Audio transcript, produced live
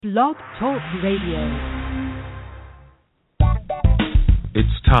Blog Talk Radio. It's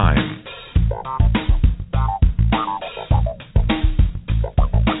time.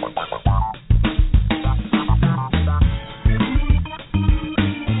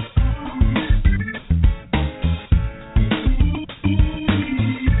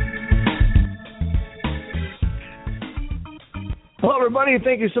 Hello, everybody.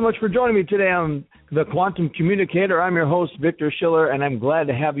 Thank you so much for joining me today on The Quantum Communicator. I'm your host, Victor Schiller, and I'm glad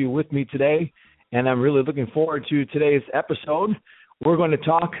to have you with me today, and I'm really looking forward to today's episode. We're going to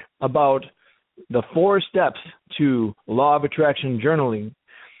talk about the 4 steps to Law of Attraction journaling,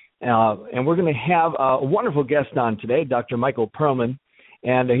 and we're going to have a wonderful guest on today, Dr. Michael Pearlman,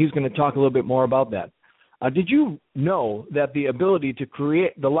 and he's going to talk a little bit more about that. Did you know that the ability to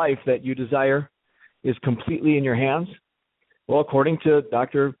create the life that you desire is completely in your hands? Well, according to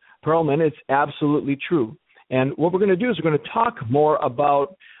Dr. Pearlman, it's absolutely true. And what we're going to do is we're going to talk more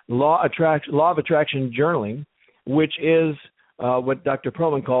about Law of Attraction journaling, which is what Dr.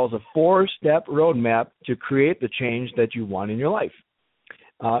 Pearlman calls a 4-step roadmap to create the change that you want in your life.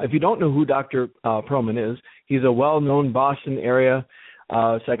 If you don't know who Dr. Pearlman is, he's a well-known Boston area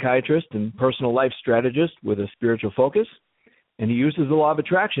psychiatrist and personal life strategist with a spiritual focus. And he uses the Law of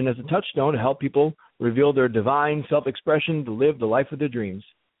Attraction as a touchstone to help people reveal their divine self-expression to live the life of their dreams.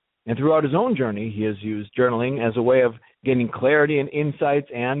 And throughout his own journey, he has used journaling as a way of gaining clarity and insights,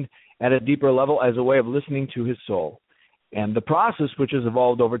 and at a deeper level as a way of listening to his soul. And the process, which has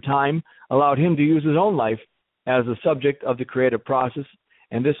evolved over time, allowed him to use his own life as the subject of the creative process,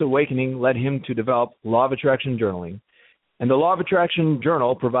 and this awakening led him to develop Law of Attraction journaling. And the Law of Attraction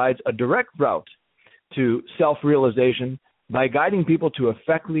journal provides a direct route to self-realization by guiding people to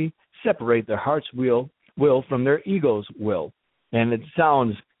effectively separate their heart's will from their ego's will. And it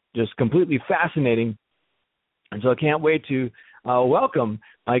sounds just completely fascinating. And so I can't wait to welcome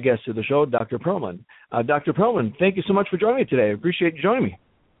my guest to the show, Dr. Pearlman. Dr. Pearlman, thank you so much for joining me today. I appreciate you joining me.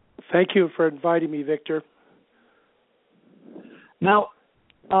 Thank you for inviting me, Victor. Now,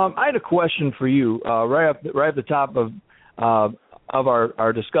 I had a question for you right at the top of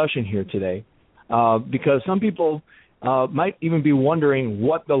our discussion here today, because some people might even be wondering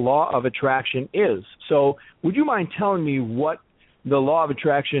what the Law of Attraction is. So would you mind telling me what the Law of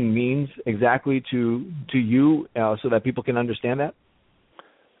Attraction means exactly to you so that people can understand that?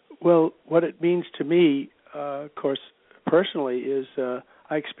 Well, what it means to me, of course, personally, is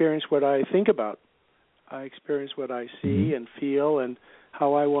I experience what I think about. I experience what I see and feel and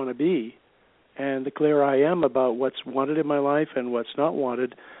how I want to be. And the clearer I am about what's wanted in my life and what's not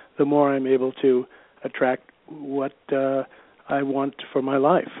wanted, the more I'm able to attract what I want for my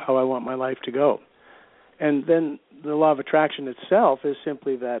life, how I want my life to go. And then the Law of Attraction itself is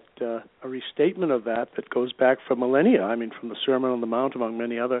simply that a restatement of that goes back for millennia. I mean, from the Sermon on the Mount, among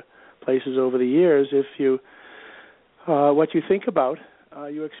many other places over the years. If you what you think about,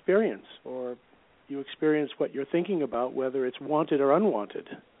 you experience, or you experience what you're thinking about, whether it's wanted or unwanted.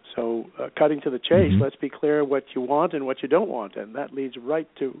 So, cutting to the chase, let's be clear what you want and what you don't want, and that leads right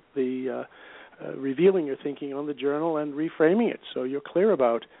to the revealing your thinking on the journal and reframing it, so you're clear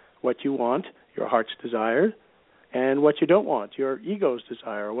about what you want, your heart's desire, and what you don't want, your ego's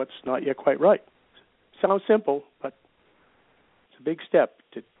desire, what's not yet quite right. Sounds simple, but it's a big step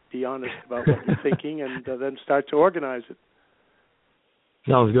to be honest about what you're thinking and then start to organize it.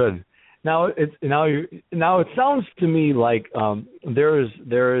 Sounds good. Now it sounds to me like there is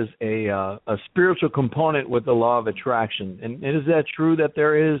a spiritual component with the Law of Attraction, and is that true that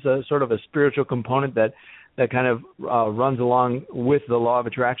there is a sort of a spiritual component that kind of runs along with the Law of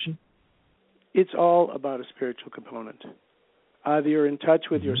Attraction? It's all about a spiritual component. Either you're in touch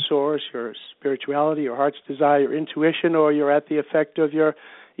with your source, your spirituality, your heart's desire, your intuition, or you're at the effect of your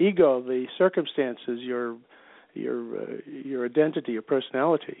ego, the circumstances, your identity, your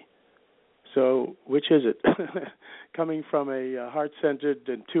personality. So which is it? Coming from a heart-centered,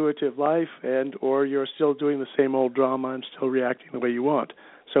 intuitive life, or you're still doing the same old drama and still reacting the way you want.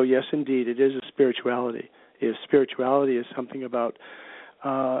 So yes, indeed, it is a spirituality. If spirituality is something about,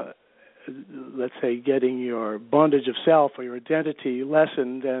 let's say, getting your bondage of self or your identity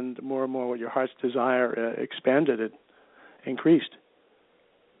lessened, and more what your heart's desire expanded and increased.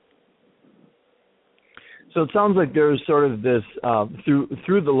 So it sounds like there's sort of this,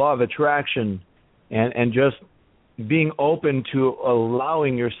 through the Law of Attraction and just being open to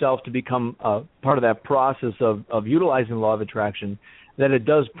allowing yourself to become part of that process of utilizing the Law of Attraction, that it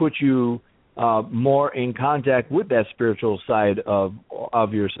does put you more in contact with that spiritual side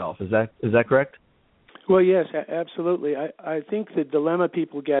of yourself. Is that correct? Well, yes, absolutely. I think the dilemma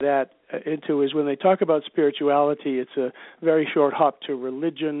people get at into is when they talk about spirituality, it's a very short hop to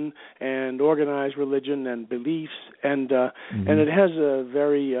religion and organized religion and beliefs, and it has a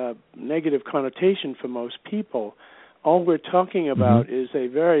very negative connotation for most people. All we're talking about is a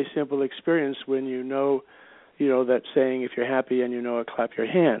very simple experience when you know that saying, if you're happy and you know it, clap your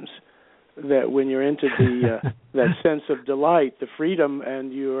hands. That when you're into the that sense of delight, the freedom,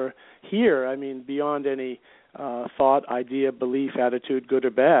 and you're here, I mean, beyond any thought, idea, belief, attitude, good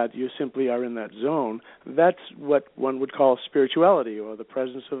or bad, you simply are in that zone. That's what one would call spirituality, or the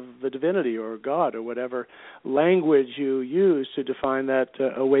presence of the divinity, or God, or whatever language you use to define that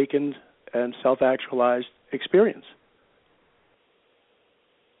awakened and self-actualized experience.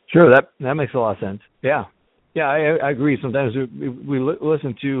 Sure, that makes a lot of sense. Yeah, I agree. Sometimes we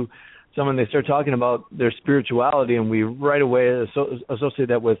listen to someone, they start talking about their spirituality, and we right away associate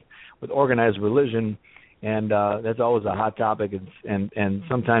that with organized religion, and that's always a hot topic. And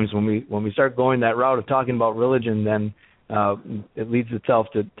sometimes when we start going that route of talking about religion, then it leads itself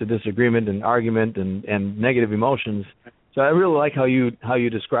to disagreement and argument and negative emotions. So I really like how you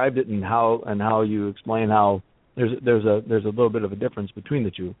described it, and how you explain how there's a little bit of a difference between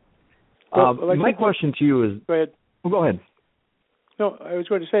the two. My question to you is, go ahead. Well, go ahead. No, I was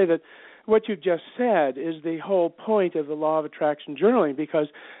going to say that what you just said is the whole point of the law of attraction journaling, because,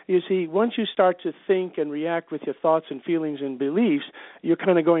 you see, once you start to think and react with your thoughts and feelings and beliefs, you're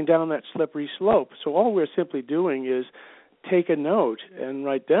kind of going down that slippery slope. So all we're simply doing is take a note and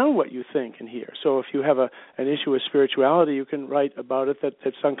write down what you think and hear. So if you have an issue with spirituality, you can write about it that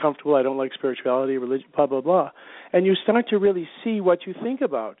it's uncomfortable, I don't like spirituality, religion, blah, blah, blah. And you start to really see what you think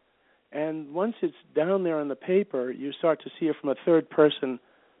about. And once it's down there on the paper, you start to see it from a third-person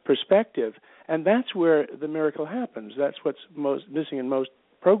perspective. And that's where the miracle happens. That's what's most missing in most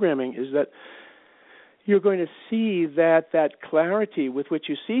programming, is that you're going to see that clarity with which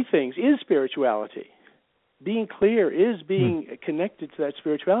you see things is spirituality. Being clear is being connected to that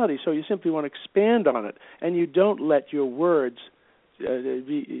spirituality. So you simply want to expand on it, and you don't let your words be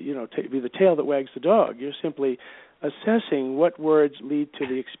the tail that wags the dog. You're simply assessing what words lead to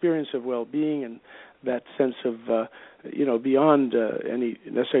the experience of well-being and that sense of, beyond any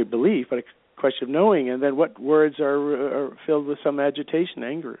necessary belief, but a question of knowing, and then what words are filled with some agitation,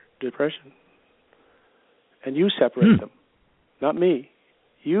 anger, depression. And you separate them, not me.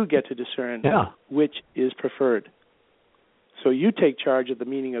 You get to discern which is preferred. So you take charge of the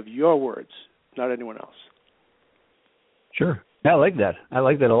meaning of your words, not anyone else. Sure. Yeah, I like that. I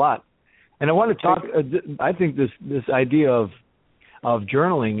like that a lot. And I want to talk. I think this idea of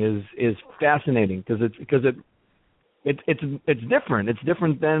journaling is fascinating because it's different. It's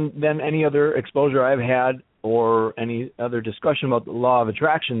different than any other exposure I've had or any other discussion about the law of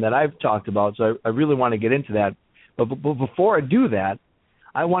attraction that I've talked about. So I really want to get into that. But before I do that,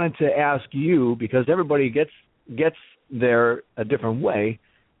 I wanted to ask you, because everybody gets there a different way.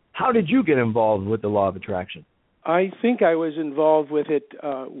 How did you get involved with the law of attraction? I think I was involved with it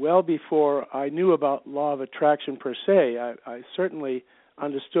well before I knew about law of attraction per se. I certainly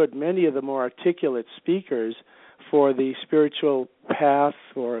understood many of the more articulate speakers for the spiritual path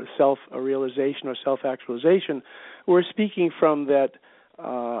or self-realization or self-actualization were speaking from that,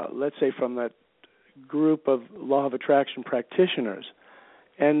 let's say, from that group of law of attraction practitioners.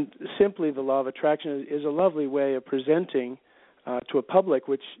 And simply the law of attraction is a lovely way of presenting to a public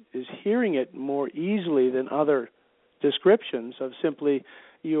which is hearing it more easily than other descriptions of simply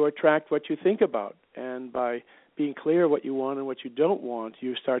you attract what you think about. And by being clear what you want and what you don't want,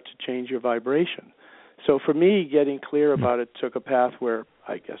 you start to change your vibration. So for me, getting clear about it took a path where,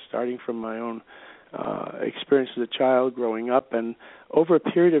 I guess, starting from my own experience as a child growing up, and over a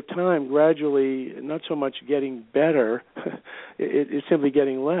period of time, gradually, not so much getting better, it's simply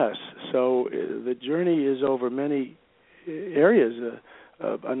getting less. So the journey is over many areas,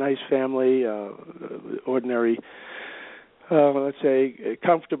 a nice family, ordinary, let's say,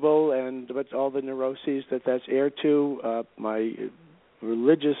 comfortable, but all the neuroses that's heir to. My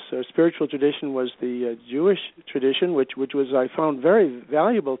religious or spiritual tradition was the Jewish tradition, which was, I found, very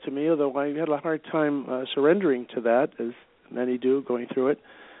valuable to me, although I had a hard time surrendering to that, as many do going through it.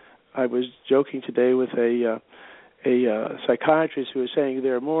 I was joking today with a psychiatrist who was saying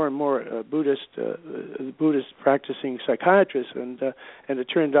there are more and more Buddhist practicing psychiatrists, and it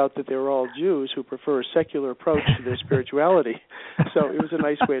turned out that they were all Jews who prefer a secular approach to their spirituality. So it was a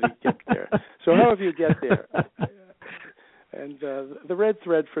nice way to get there. So however you get there. And the red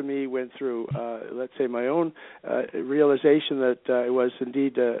thread for me went through, let's say, my own realization that I was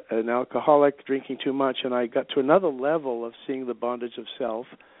indeed an alcoholic, drinking too much, and I got to another level of seeing the bondage of self.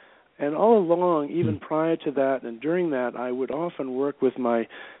 And all along, even prior to that and during that, I would often work with my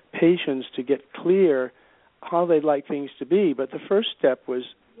patients to get clear how they'd like things to be. But the first step was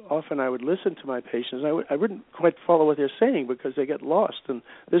often I would listen to my patients. I wouldn't quite follow what they're saying because they get lost in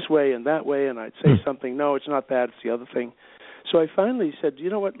this way and that way, and I'd say something, no, it's not that, it's the other thing. So I finally said, you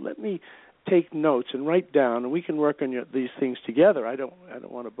know what, let me take notes and write down, and we can work on these things together. I don't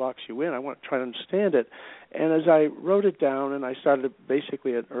want to box you in. I want to try to understand it. And as I wrote it down, and I started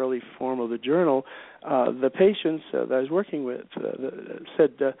basically an early form of the journal, the patients that I was working with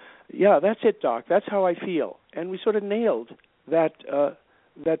said, yeah, that's it, Doc. That's how I feel. And we sort of nailed that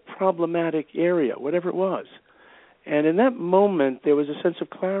problematic area, whatever it was. And in that moment, there was a sense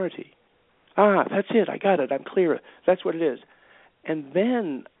of clarity. That's it. I got it. I'm clear. That's what it is. And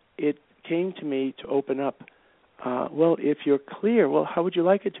then it came to me to open up, well, if you're clear, well, how would you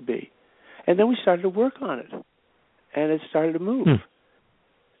like it to be? And then we started to work on it, and it started to move.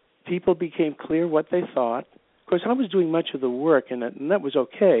 People became clear what they thought. Of course, I was doing much of the work, and that was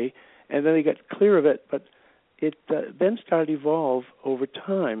okay, and then they got clear of it, but it then started to evolve over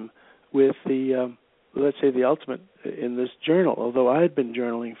time with the, let's say, the ultimate in this journal, although I had been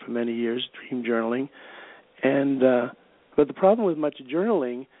journaling for many years, dream journaling, and but the problem with much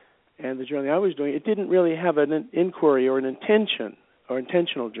journaling and the journaling I was doing, it didn't really have an inquiry or an intention or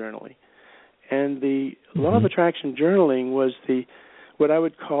intentional journaling. And the law of attraction journaling was what I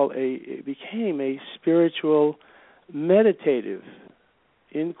would call it became a spiritual, meditative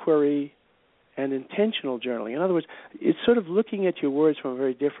inquiry and intentional journaling. In other words, it's sort of looking at your words from a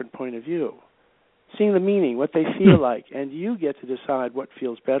very different point of view, seeing the meaning, what they feel like, and you get to decide what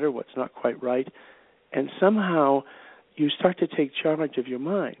feels better, what's not quite right, and somehow you start to take charge of your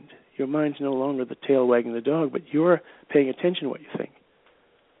mind. Your mind's no longer the tail wagging the dog, but you're paying attention to what you think.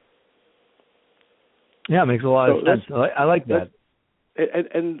 Yeah, it makes a lot of sense. I like that.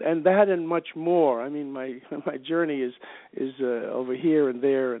 And that and much more. I mean, my journey is over here and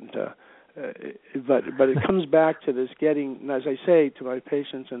there, and but it comes back to this getting, as I say to my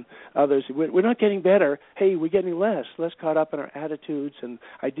patients and others, we're not getting better. Hey, we're getting less caught up in our attitudes and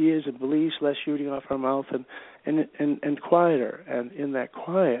ideas and beliefs, less shooting off our mouth, and quieter. And in that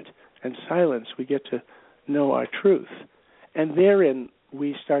quiet and silence, we get to know our truth, and therein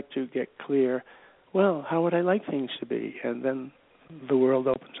we start to get clear. Well, how would I like things to be? And then the world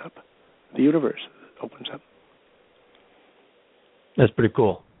opens up, the universe opens up. That's pretty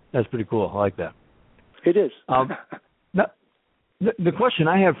cool. I like that. It is. Now, the question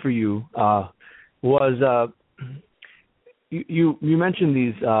I have for you was you mentioned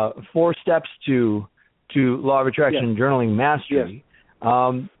these 4 steps to law of attraction journaling mastery.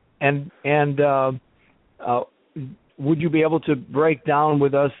 Yes. And would you be able to break down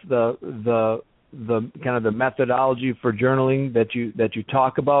with us the kind of the methodology for journaling that you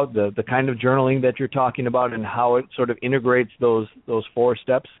talk about, the kind of journaling that you're talking about, and how it sort of integrates those 4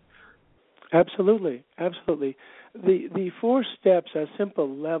 steps? Absolutely. The 4 steps are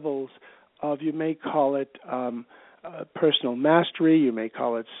simple levels of, you may call it personal mastery, you may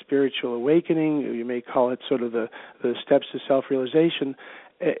call it spiritual awakening, you may call it sort of the steps to self-realization,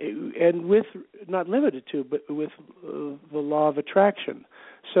 and with, not limited to, but with the law of attraction.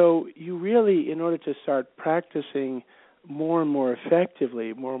 So you really, in order to start practicing more and more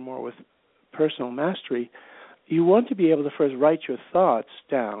effectively, more and more with personal mastery, you want to be able to first write your thoughts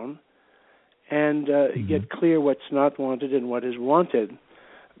down and get clear what's not wanted and what is wanted.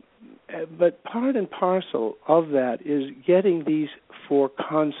 But part and parcel of that is getting these 4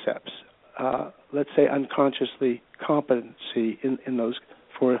 concepts, let's say unconsciously competency in those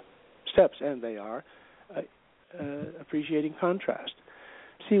 4 steps, and they are appreciating contrast.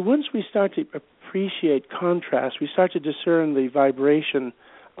 See, once we start to appreciate contrast, we start to discern the vibration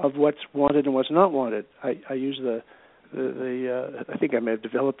of what's wanted and what's not wanted. I use I think I may have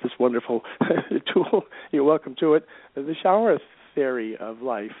developed this wonderful tool. You're welcome to it. The shower theory of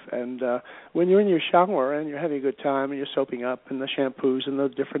life. And when you're in your shower and you're having a good time and you're soaping up and the shampoos and the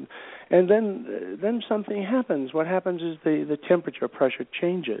different, and then something happens. What happens is the temperature pressure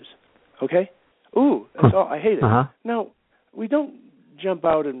changes. Okay? Ooh, that's all. I hate it. Now, we don't jump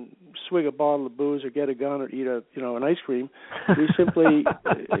out and swig a bottle of booze or get a gun or eat an ice cream. We simply,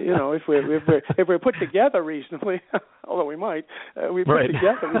 if we're put together reasonably, although we might, we put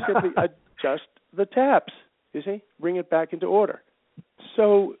together, we simply adjust the taps. You see, bring it back into order.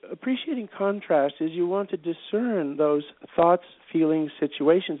 So appreciating contrast is you want to discern those thoughts, feelings,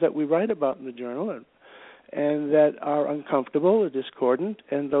 situations that we write about in the journal, and that are uncomfortable or discordant,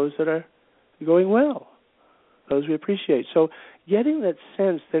 and those that are going well, those we appreciate. So getting that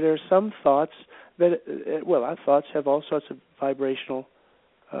sense that there are some thoughts that, our thoughts have all sorts of vibrational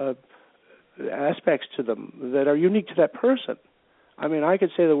aspects to them that are unique to that person. I mean, I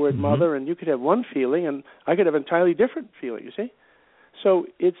could say the word Mm-hmm. mother, and you could have one feeling, and I could have an entirely different feeling, you see? So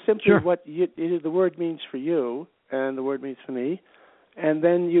it's simply Sure. what the word means for you, and the word means for me, and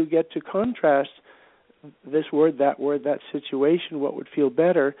then you get to contrast this word, that situation, what would feel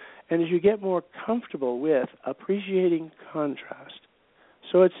better, and as you get more comfortable with appreciating contrast.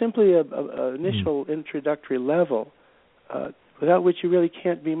 So it's simply an initial introductory level without which you really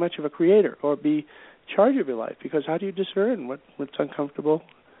can't be much of a creator or be in charge of your life, because how do you discern what's uncomfortable?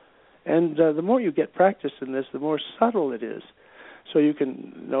 And the more you get practice in this, the more subtle it is. So you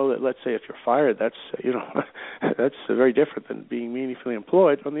can know that, let's say, if you're fired, that's that's very different than being meaningfully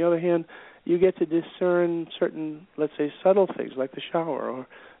employed. On the other hand, you get to discern certain, let's say, subtle things like the shower or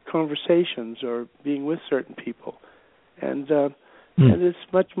conversations or being with certain people, and it's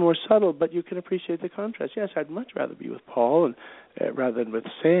much more subtle. But you can appreciate the contrast. Yes, I'd much rather be with Paul and rather than with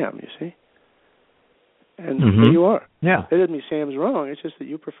Sam. You see, and there you are. Yeah, it doesn't mean Sam's wrong. It's just that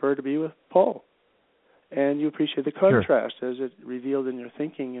you prefer to be with Paul. And you appreciate the contrast as it revealed in your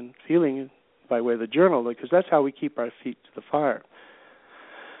thinking and feeling by way of the journal, because that's how we keep our feet to the fire.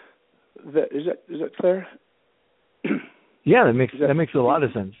 Is that clear? Yeah, that makes a lot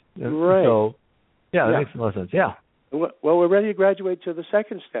of sense. Right. So, that makes a lot of sense. Yeah. Well, we're ready to graduate to the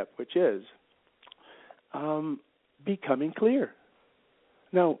second step, which is becoming clear.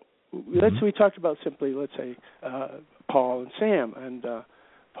 Now, we talked about simply, let's say, Paul and Sam, and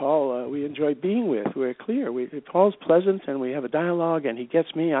Paul, we enjoy being with. We're clear. Paul's pleasant, and we have a dialogue, and he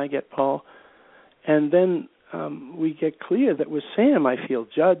gets me, I get Paul. And then we get clear that with Sam, I feel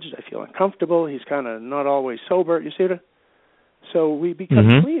judged, I feel uncomfortable. He's kind of not always sober, you see it? So we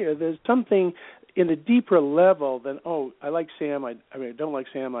become clear. There's something in a deeper level than, I like Sam, I don't like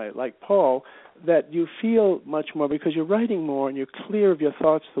Sam, I like Paul, that you feel much more because you're writing more and you're clear of your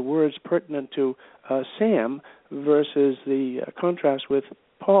thoughts, the words pertinent to Sam versus the contrast with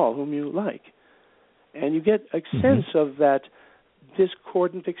Paul, whom you like. And you get a sense of that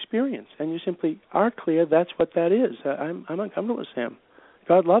discordant experience, and you simply are clear that's what that is. I'm uncomfortable with Sam.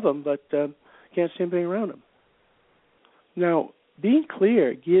 God love him, but can't stand being around him. Now, being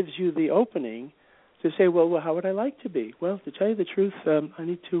clear gives you the opening to say, well, how would I like to be? Well, to tell you the truth, I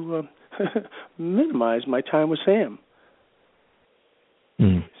need to minimize my time with Sam.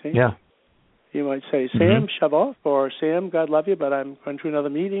 See? Yeah. You might say, Sam, shove off, or Sam, God love you, but I'm going to another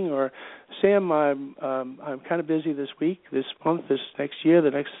meeting, or Sam, I'm kind of busy this week, this month, this next year,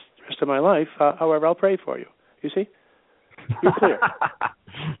 the next rest of my life. However, I'll pray for you. You see? You're clear.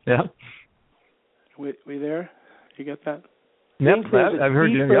 Yeah. We there? You get that? Yep, I've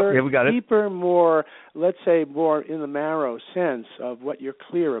heard you. Yep, we got it. Deeper, more, let's say, more in the marrow sense of what you're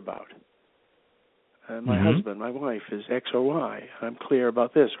clear about. My husband, my wife is X or Y. I'm clear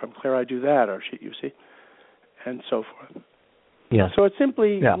about this, or I'm clear I do that, or you see, and so forth. Yeah. So it's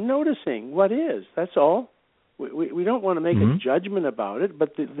simply noticing what is. That's all. We don't want to make a judgment about it,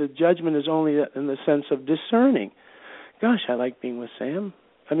 but the judgment is only in the sense of discerning. Gosh, I like being with Sam.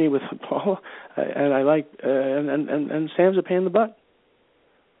 I mean, with Paul, and I like, and Sam's a pain in the butt,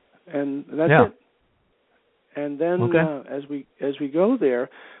 and that's it. And then as we go there,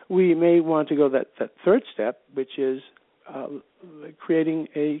 we may want to go that third step, which is creating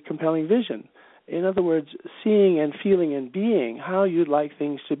a compelling vision. In other words, seeing and feeling and being how you'd like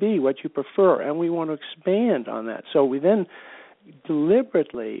things to be, what you prefer, and we want to expand on that. So we then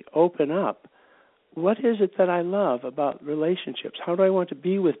deliberately open up. What is it that I love about relationships? How do I want to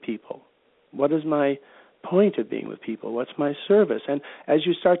be with people? What is my point of being with people? What's my service? And as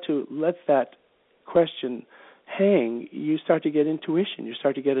you start to let that question hang, you start to get intuition. You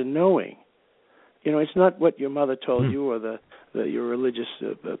start to get a knowing. You know, it's not what your mother told you or your religious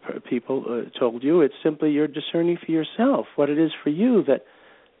people told you. It's simply you're discerning for yourself what it is for you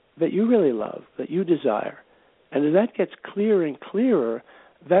that you really love, that you desire. And as that gets clearer and clearer,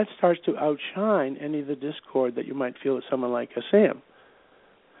 that starts to outshine any of the discord that you might feel with someone like a Sam.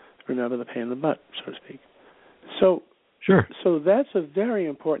 Remember the pain in the butt, so to speak. So that's a very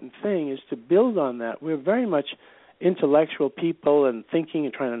important thing, is to build on that. We're very much intellectual people and thinking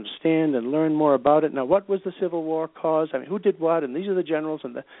and trying to understand and learn more about it. Now, what was the Civil War cause? I mean, who did what? And these are the generals.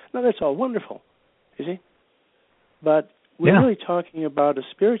 Now, that's all wonderful, you see? But we're really talking about a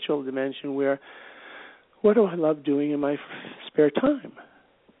spiritual dimension where, what do I love doing in my spare time?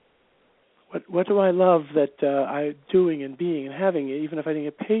 What do I love that I'm doing and being and having, even if I didn't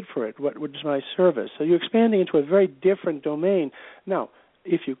get paid for it? What is my service? So you're expanding into a very different domain. Now,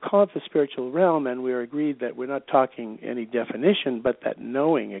 if you call it the spiritual realm, and we're agreed that we're not talking any definition, but that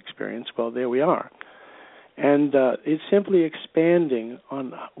knowing experience, well, there we are. And it's simply expanding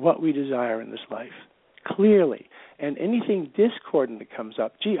on what we desire in this life. clearly. And anything discordant that comes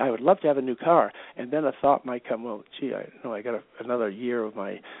up, gee, I would love to have a new car, and then a thought might come, well, gee, I got another year of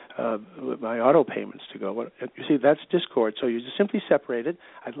my auto payments to go. You see, that's discord. So you just simply separate it.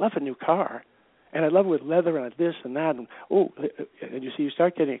 I'd love a new car, and I'd love it with leather and this and that, and and you see, you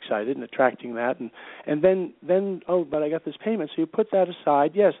start getting excited and attracting that, and then but I got this payment, so you put that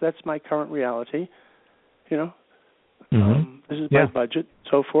aside. Yes, that's my current reality, you know. This is my budget,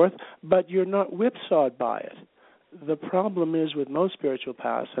 so forth. But you're not whipsawed by it. The problem is with most spiritual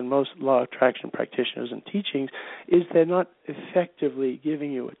paths and most law of attraction practitioners and teachings is they're not effectively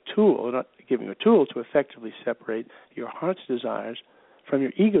giving you a tool, to effectively separate your heart's desires from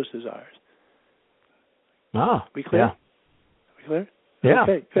your ego's desires. We clear? Yeah. We clear? Yeah,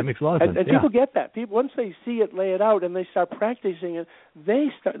 okay, that makes a lot of sense. And people get that. People, once they see it, lay it out, and they start practicing it, they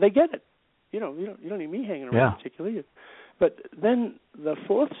get it. You don't need me hanging around particularly. But then the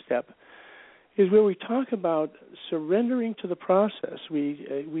fourth step is where we talk about surrendering to the process.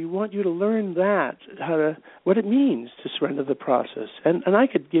 We want you to learn what it means to surrender to the process. And I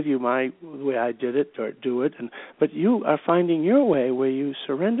could give you the way I did it or do it, but you are finding your way where you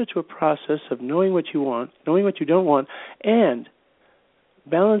surrender to a process of knowing what you want, knowing what you don't want, and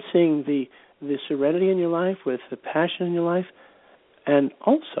balancing the serenity in your life with the passion in your life, and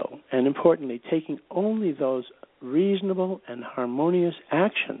also, and importantly, taking only those reasonable and harmonious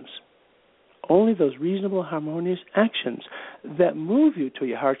actions, that move you to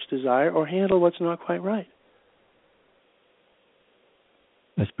your heart's desire or handle what's not quite right.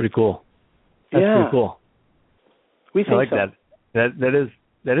 That's pretty cool. Pretty cool. We think I like so.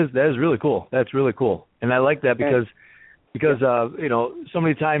 that is really cool. That's really cool. And I like that because so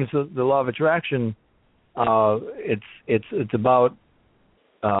many times the law of attraction, it's about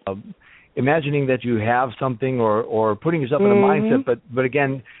imagining that you have something or putting yourself in a mindset, but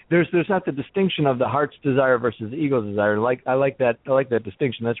again, there's not the distinction of the heart's desire versus the ego's desire. I like that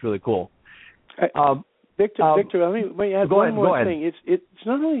distinction. That's really cool. Victor, let me add one more thing. It's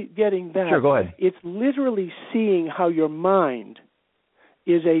not only getting that. Sure, go ahead. It's literally seeing how your mind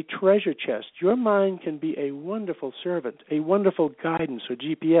is a treasure chest. Your mind can be a wonderful servant, a wonderful guidance or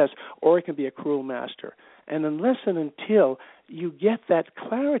GPS, or it can be a cruel master. And unless and until you get that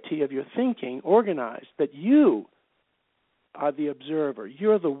clarity of your thinking organized, that you are the observer,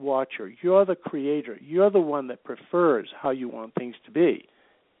 you're the watcher, you're the creator, you're the one that prefers how you want things to be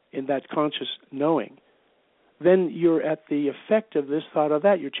in that conscious knowing, then you're at the effect of this thought or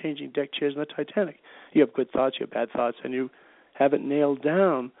that. You're changing deck chairs in the Titanic. You have good thoughts, you have bad thoughts, and you haven't nailed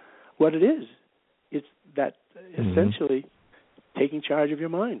down what it is. It's that essentially taking charge of your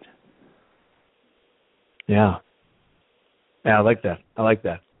mind. Yeah, I like that.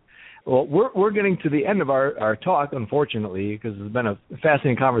 Well, we're getting to the end of our talk, unfortunately, because it's been a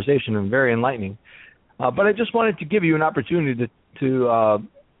fascinating conversation and very enlightening. But I just wanted to give you an opportunity to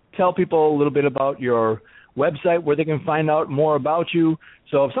tell people a little bit about your website, where they can find out more about you.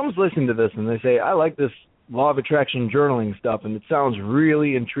 So if someone's listening to this and they say, I like this law of attraction journaling stuff, and it sounds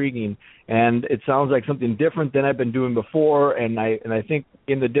really intriguing, and it sounds like something different than I've been doing before, and I think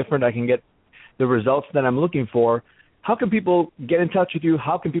in the different I can get the results that I'm looking for, how can people get in touch with you?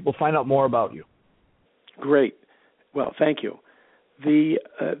 How can people find out more about you? Great. Well, thank you. The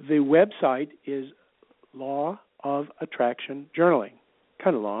website is Law of Attraction Journaling.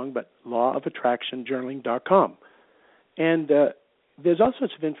 Kind of long, but lawofattractionjournaling.com. And there's all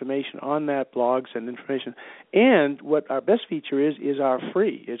sorts of information on that, blogs and information. And what our best feature is our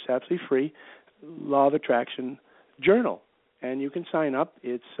free, it's absolutely free, Law of Attraction Journal. And you can sign up.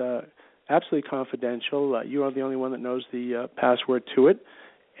 It's absolutely confidential. You are the only one that knows the password to it.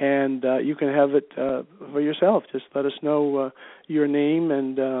 And you can have it for yourself. Just let us know your name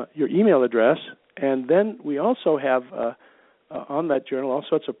and your email address. And then we also have on that journal all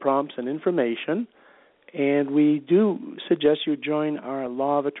sorts of prompts and information. And we do suggest you join our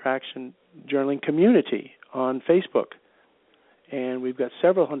Law of Attraction Journaling community on Facebook. And we've got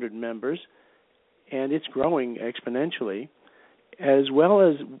several hundred members, and it's growing exponentially, as well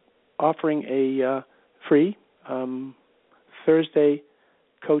as offering a free Thursday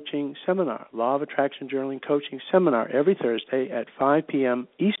coaching seminar, Law of Attraction Journaling coaching seminar, every Thursday at 5 p.m.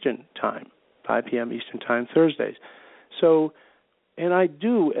 Eastern Time, 5 p.m. Eastern Time Thursdays. So, and I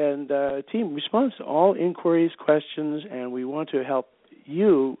do, and team responds to all inquiries, questions, and we want to help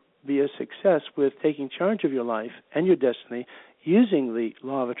you be a success with taking charge of your life and your destiny using the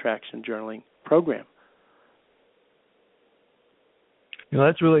Law of Attraction Journaling program. You know,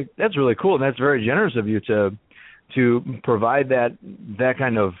 that's really cool, and that's very generous of you to provide that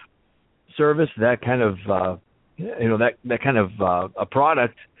kind of service, that kind of a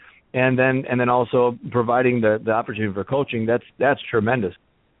product and then also providing the opportunity for coaching. That's tremendous.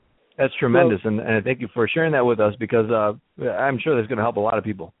 That's tremendous, and I thank you for sharing that with us, because I'm sure that's going to help a lot of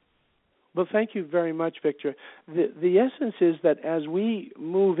people. Well, thank you very much, Victor. The essence is that as we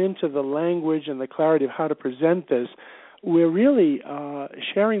move into the language and the clarity of how to present this, we're really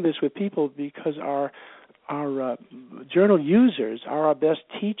sharing this with people because our journal users are our best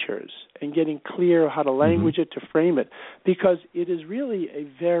teachers in getting clear how to language it, to frame it, because it is really a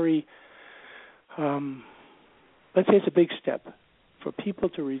very, let's say it's a big step for people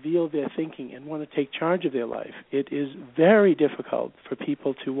to reveal their thinking and want to take charge of their life. It is very difficult for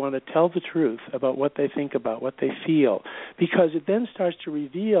people to want to tell the truth about what they think about, what they feel, because it then starts to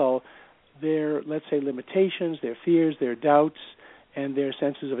reveal their, let's say, limitations, their fears, their doubts, and their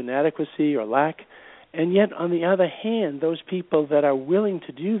senses of inadequacy or lack. And yet, on the other hand, those people that are willing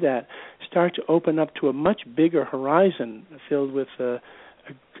to do that start to open up to a much bigger horizon filled with a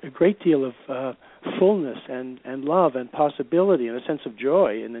great deal of fullness and love and possibility and a sense of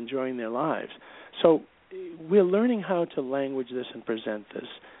joy in enjoying their lives. So we're learning how to language this and present this.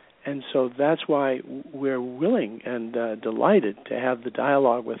 And so that's why we're willing and delighted to have the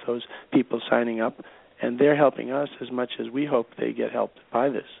dialogue with those people signing up, and they're helping us as much as we hope they get helped by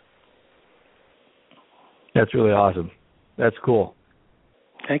this. That's really awesome. That's cool.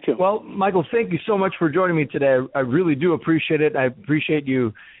 Thank you. Well, Michael, thank you so much for joining me today. I really do appreciate it. I appreciate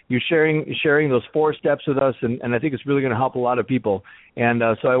you sharing those 4 steps with us, and I think it's really going to help a lot of people. And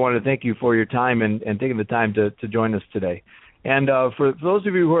so I want to thank you for your time and taking the time to join us today. And for those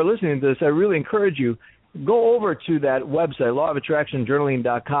of you who are listening to this, I really encourage you, go over to that website,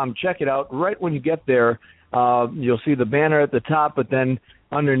 lawofattractionjournaling.com. Check it out. Right when you get there, you'll see the banner at the top, but then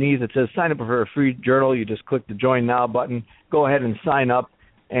underneath it says sign up for a free journal. You just click the Join Now button. Go ahead and sign up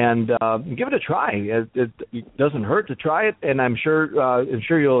and give it a try. It doesn't hurt to try it, and I'm sure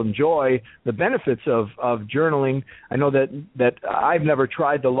you'll enjoy the benefits of journaling. I know that I've never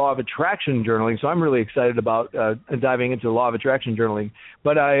tried the Law of Attraction journaling, so I'm really excited about diving into the Law of Attraction journaling.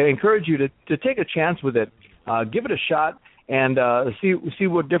 But I encourage you to take a chance with it, give it a shot, and see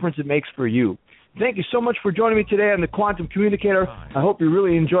what difference it makes for you. Thank you so much for joining me today on the Quantum Communicator. I hope you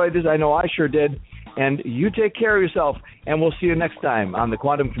really enjoyed this. I know I sure did. And you take care of yourself, and we'll see you next time on the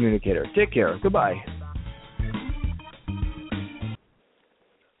Quantum Communicator. Take care. Goodbye.